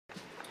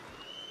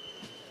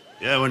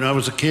Yeah, when I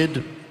was a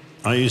kid,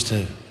 I used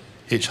to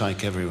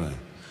hitchhike everywhere.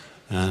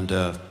 And,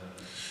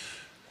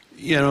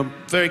 you know,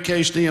 very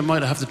occasionally I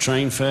might have the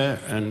train fare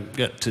and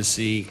get to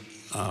see,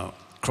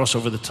 cross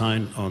over the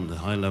Tyne on the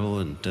high level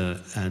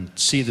and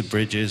see the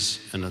bridges.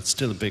 And it's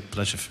still a big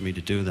pleasure for me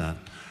to do that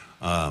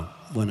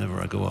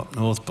whenever I go up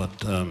north. But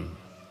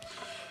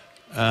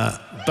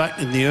back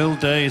in the old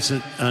days,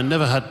 I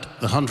never had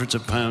the hundreds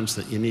of pounds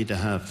that you need to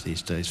have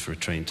these days for a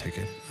train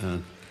ticket.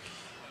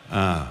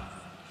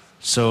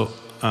 So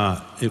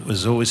it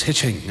was always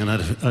hitching, and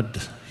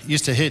I'd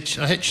used to hitch.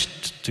 I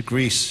hitched to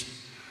Greece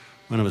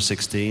when I was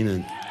 16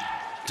 and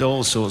did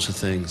all sorts of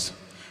things.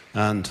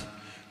 And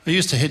I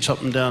used to hitch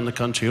up and down the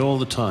country all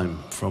the time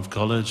from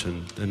college,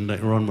 and then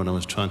later on when I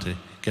was trying to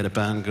get a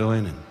band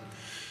going and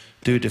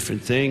do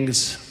different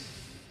things.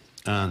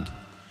 And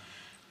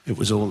it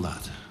was all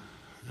that.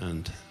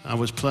 And I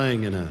was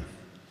playing in it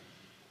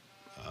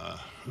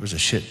was a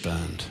shit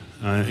band.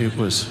 It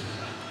was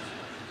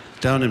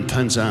down in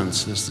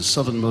Penzance, it's the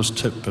southernmost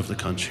tip of the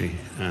country,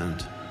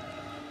 and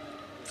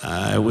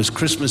it was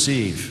Christmas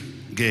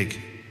Eve gig,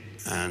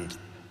 and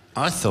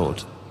I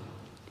thought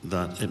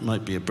that it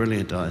might be a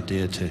brilliant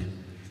idea to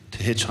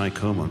hitchhike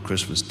home on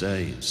Christmas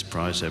Day and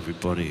surprise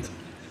everybody.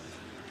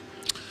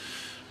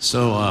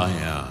 So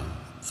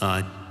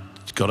I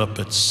got up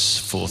at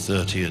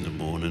 4:30 in the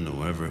morning or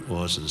wherever it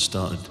was and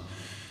started.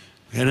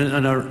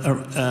 And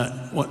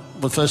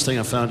the first thing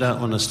I found out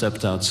when I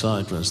stepped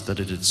outside was that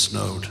it had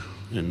snowed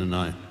in the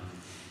night.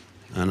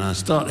 And I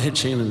start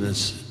hitching, and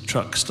this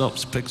truck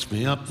stops, picks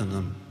me up, and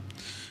I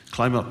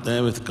climb up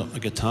there got my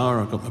guitar,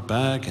 I've got my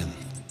bag, and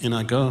in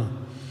I go.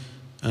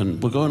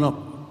 And we're going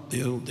up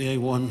the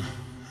A1,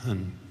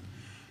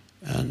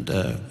 and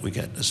we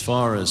get as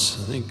far as,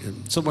 I think,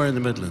 somewhere in the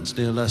Midlands,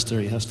 near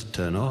Leicester. He has to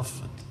turn off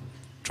and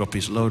drop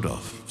his load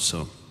off.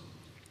 So,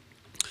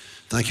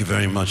 thank you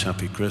very much,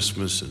 happy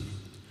Christmas. And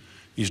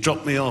he's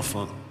dropped me off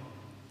on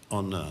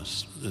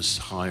this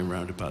high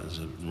roundabout. There's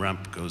a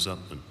ramp goes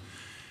up, and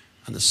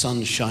the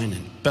sun's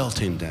shining,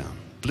 belting down.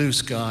 Blue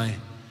sky,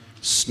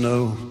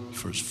 snow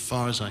for as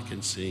far as I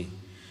can see,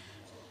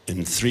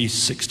 in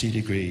 360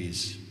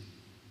 degrees.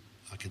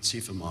 I can see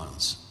for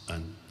miles,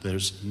 and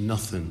there's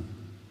nothing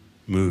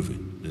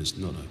moving. There's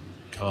not a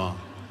car,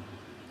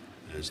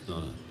 there's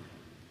not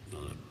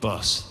a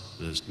bus,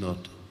 there's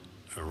not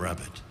a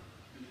rabbit.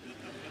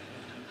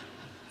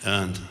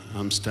 And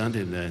I'm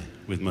standing there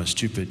with my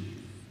stupid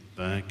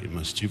bag and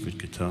my stupid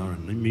guitar,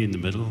 and me in the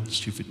middle,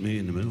 stupid me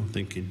in the middle,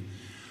 thinking,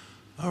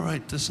 all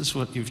right, this is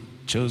what you've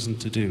chosen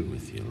to do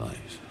with your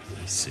life.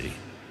 I see.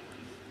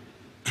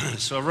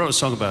 So I wrote a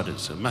song about it.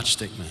 It's a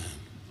Matchstick Man.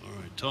 All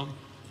right, Tom?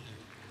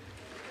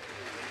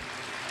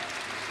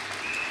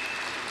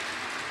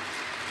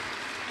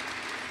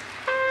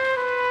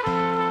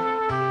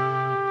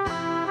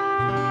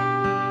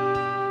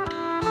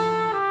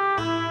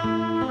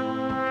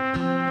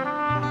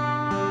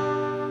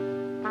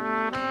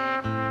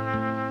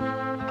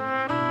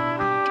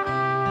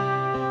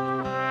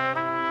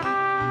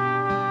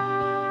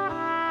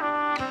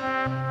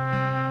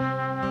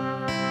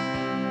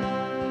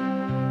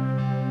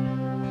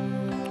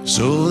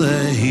 So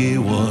there he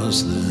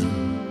was then,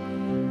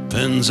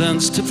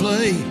 Penzance to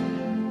play,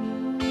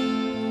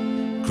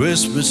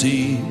 Christmas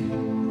Eve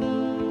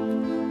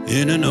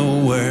in a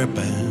nowhere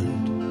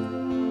band.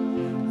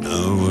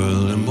 Now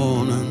early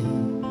morning,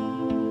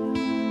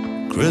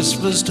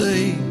 Christmas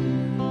Day,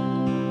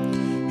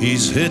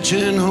 he's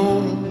hitching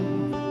home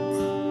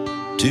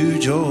to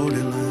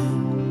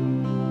Jordanland.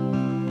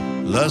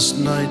 Last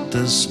night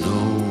the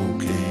snow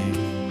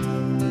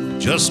came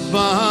just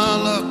by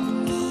luck.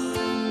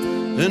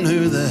 And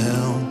who the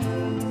hell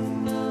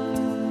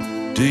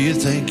do you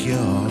think you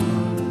are,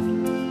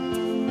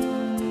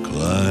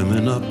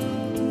 climbing up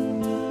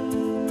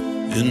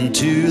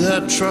into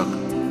that truck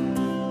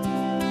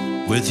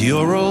with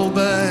your old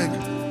bag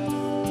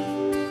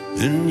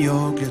and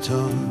your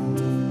guitar?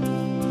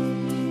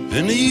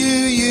 And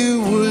you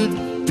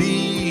would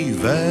be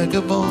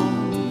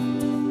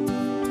vagabond,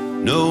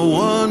 no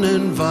one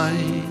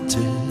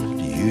invited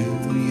you,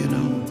 you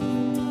know.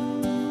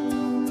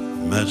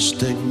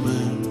 Matchstick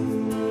Man,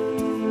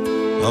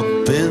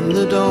 up in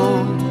the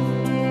dawn,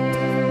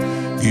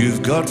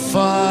 you've got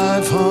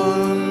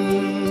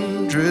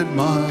 500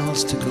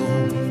 miles to go.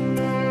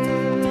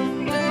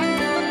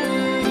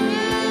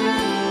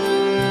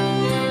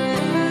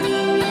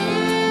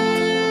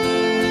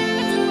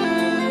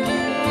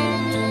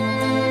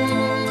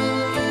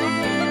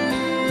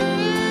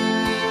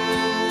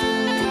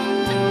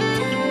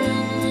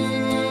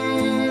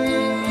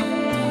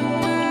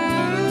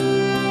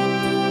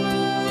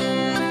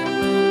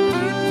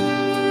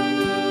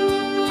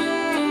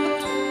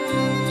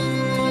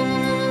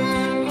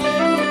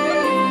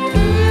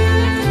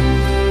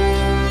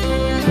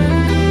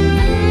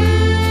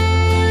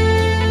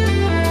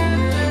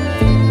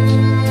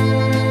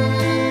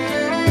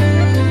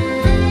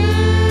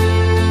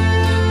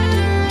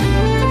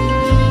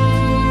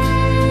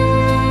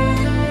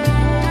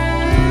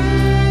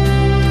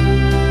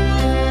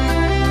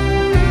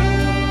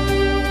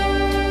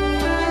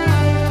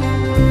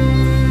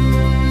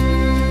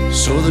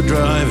 for the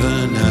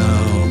driver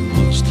now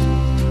must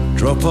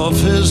drop off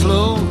his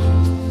load.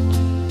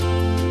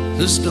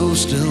 The snow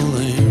still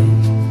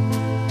laying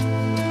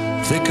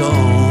thick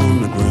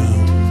on the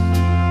ground,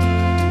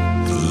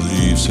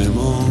 leaves him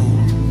on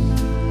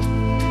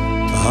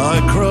a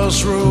high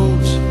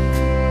crossroads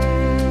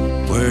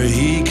where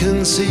he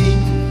can see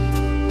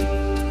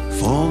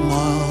 4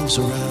 miles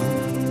around.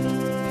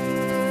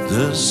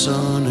 The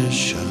sun is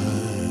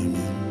shining,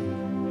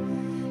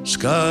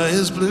 sky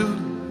is blue,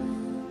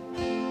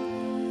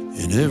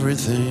 and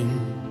everything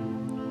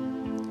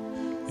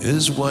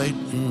is white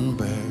and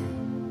bare.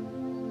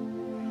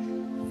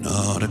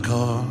 Not a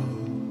car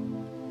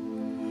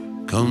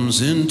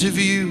comes into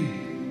view,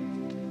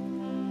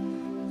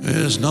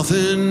 there's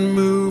nothing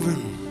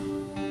moving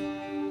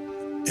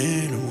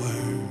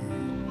anywhere.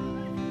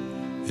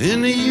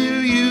 In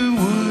you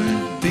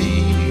would be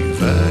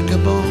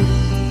vagabond,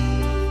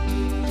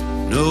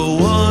 no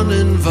one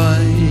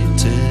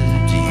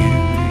invited you.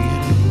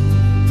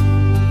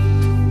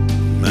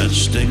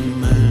 Matchstick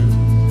man,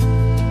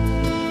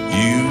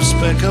 you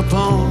spec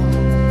upon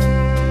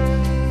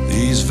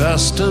these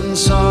vast and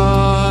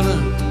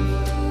solid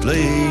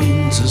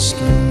plains of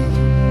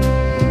stone.